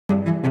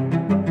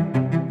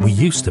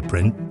used to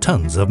print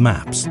tons of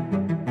maps.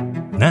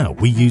 Now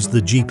we use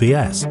the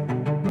GPS.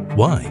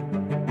 Why?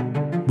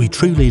 We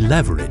truly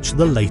leverage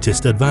the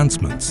latest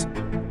advancements.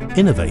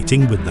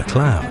 Innovating with the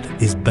cloud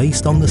is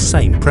based on the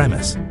same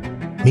premise,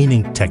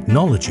 meaning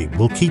technology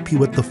will keep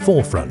you at the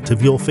forefront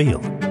of your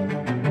field.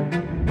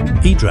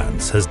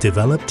 Edrans has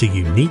developed a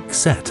unique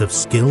set of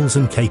skills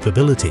and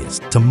capabilities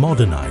to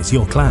modernize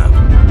your cloud.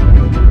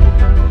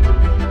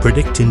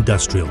 Predict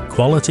industrial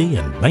quality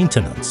and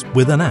maintenance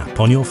with an app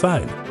on your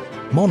phone.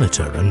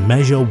 Monitor and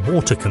measure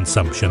water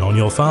consumption on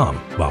your farm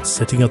while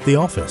sitting at the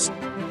office.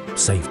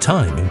 Save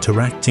time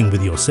interacting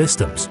with your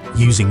systems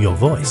using your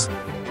voice.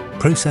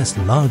 Process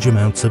large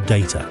amounts of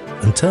data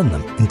and turn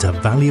them into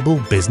valuable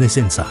business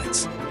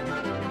insights.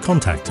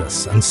 Contact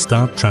us and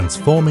start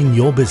transforming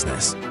your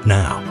business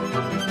now.